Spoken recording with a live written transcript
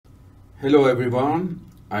Hello everyone,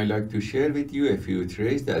 I'd like to share with you a few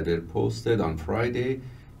trades that were posted on Friday,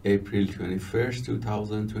 April 21st,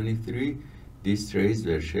 2023. These trades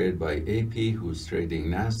were shared by AP, who's trading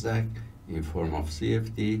Nasdaq in form of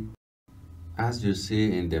CFD. As you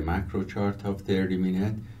see in the macro chart of 30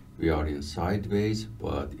 minute, we are in sideways,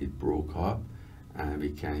 but it broke up, and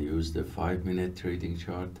we can use the 5-minute trading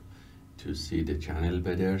chart to see the channel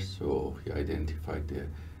better. So he identified the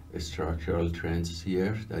structural trends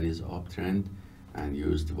here, that is uptrend, and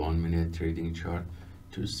used 1-minute trading chart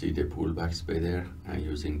to see the pullbacks better, and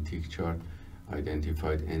using tick chart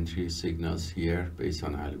identified entry signals here based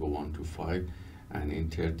on Algo 1 to 5 and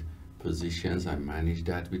entered positions and managed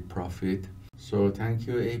that with profit. So thank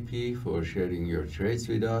you AP for sharing your trades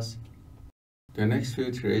with us. The next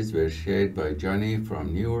few trades were shared by Johnny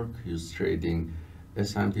from New York, who's trading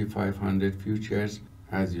S&P 500 futures.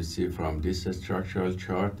 As you see from this structural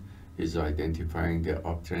chart, is identifying the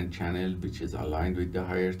uptrend channel which is aligned with the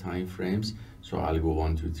higher time frames. So Algo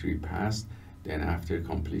 1 to 3 passed. Then after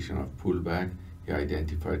completion of pullback, he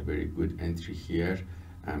identified very good entry here,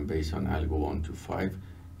 and based on Algo 1 to 5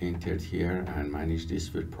 entered here and managed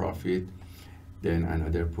this with profit. Then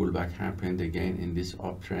another pullback happened again in this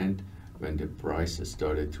uptrend when the price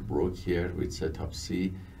started to broke here with setup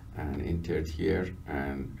C and entered here,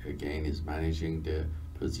 and again is managing the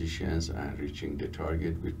positions and reaching the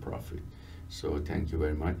target with profit. So thank you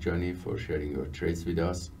very much, Johnny, for sharing your trades with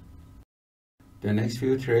us. The next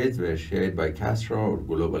few trades were shared by Castro, or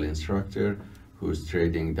global instructor, who's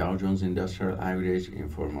trading Dow Jones Industrial Average in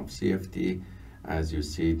form of CFD. As you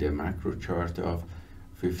see, the macro chart of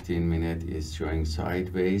 15-minute is showing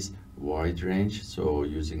sideways wide range. So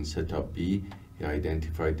using setup B, he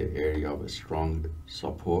identified the area of a strong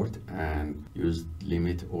support and used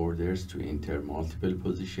limit orders to enter multiple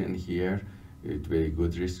position here with very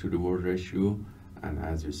good risk to reward ratio. And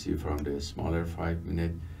as you see from the smaller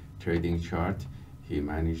 5-minute trading chart, he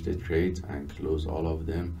managed the trades and closed all of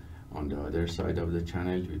them on the other side of the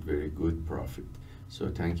channel with very good profit. So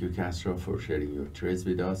thank you, Castro, for sharing your trades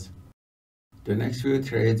with us. The next few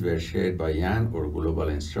trades were shared by Yan, or global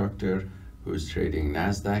instructor, who's trading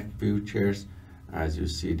Nasdaq futures. As you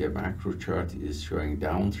see, the macro chart is showing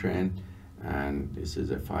downtrend, and this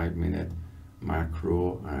is a 5-minute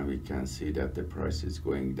macro, and we can see that the price is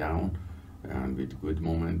going down and with good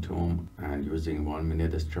momentum. And using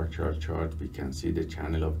 1-minute structural chart, we can see the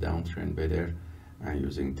channel of downtrend better. And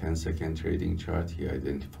using 10-second trading chart, he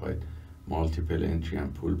identified multiple entry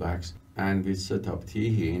and pullbacks. And with setup T,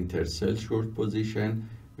 he entered sell short position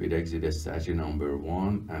with exit strategy number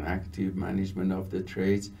 1 and active management of the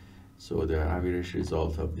trades. So the average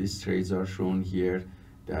result of these trades are shown here,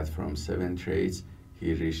 that from 7 trades,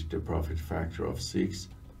 he reached a profit factor of 6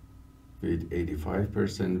 with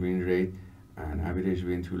 85% win rate and average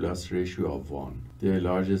win to loss ratio of 1. The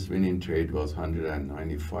largest winning trade was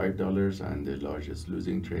 $195, and the largest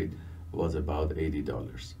losing trade was about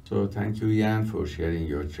 $80. So thank you, Yan, for sharing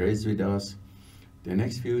your trades with us. The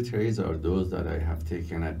next few trades are those that I have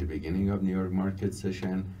taken at the beginning of New York market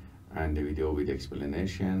session, and the video with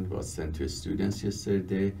explanation was sent to students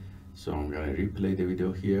yesterday. So I'm going to replay the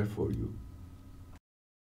video here for you.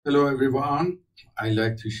 Hello everyone, I'd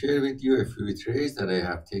like to share with you a few trades that I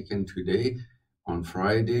have taken today on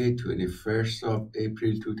Friday, 21st of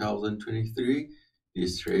April 2023.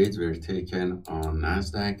 These trades were taken on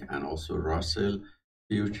Nasdaq and also Russell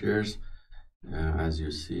futures. As you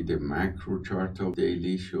see, the macro chart of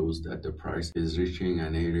daily shows that the price is reaching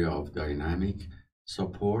an area of dynamic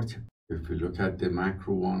support. If we look at the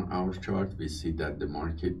macro 1-hour chart, we see that the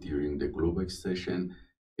market during the Globex session,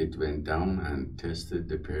 it went down and tested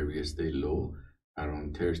the previous day low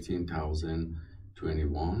around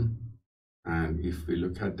 13,021. And if we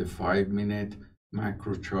look at the 5-minute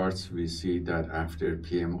macro charts, we see that after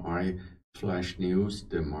PMI flash news,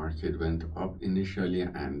 the market went up initially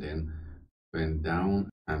and then went down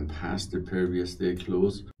and past the previous day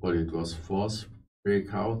close, but it was false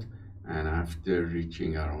breakout, and after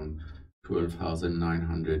reaching around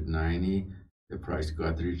 12,990, the price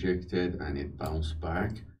got rejected and it bounced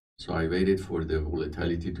back. So I waited for the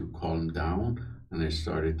volatility to calm down, and I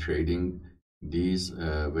started trading these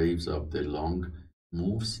waves of the long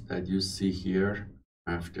moves that you see here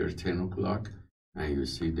after 10 o'clock, and you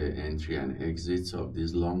see the entry and exits of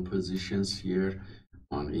these long positions here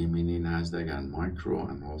on E-mini, Nasdaq, and micro,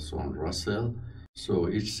 and also on Russell. So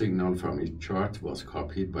each signal from each chart was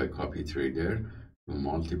copied by copy trader to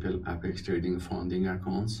multiple Apex trading funding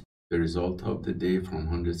accounts. The result of the day from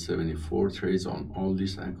 174 trades on all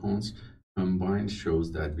these accounts combined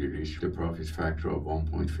shows that we reached a profit factor of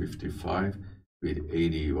 1.55 with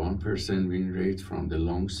 81% win rate from the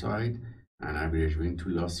long side, and average win to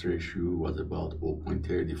loss ratio was about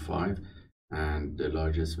 0.35, and the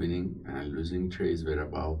largest winning and losing trades were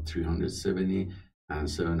about 370 and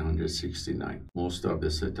 769. Most of the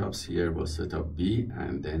setups here was setup B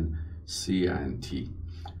and then C and T.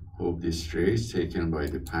 Hope this trade taken by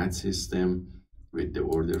the PAAT system with the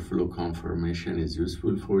order flow confirmation is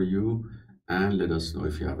useful for you, and let us know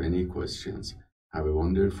if you have any questions. Have a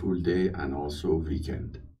wonderful day and also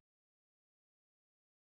weekend.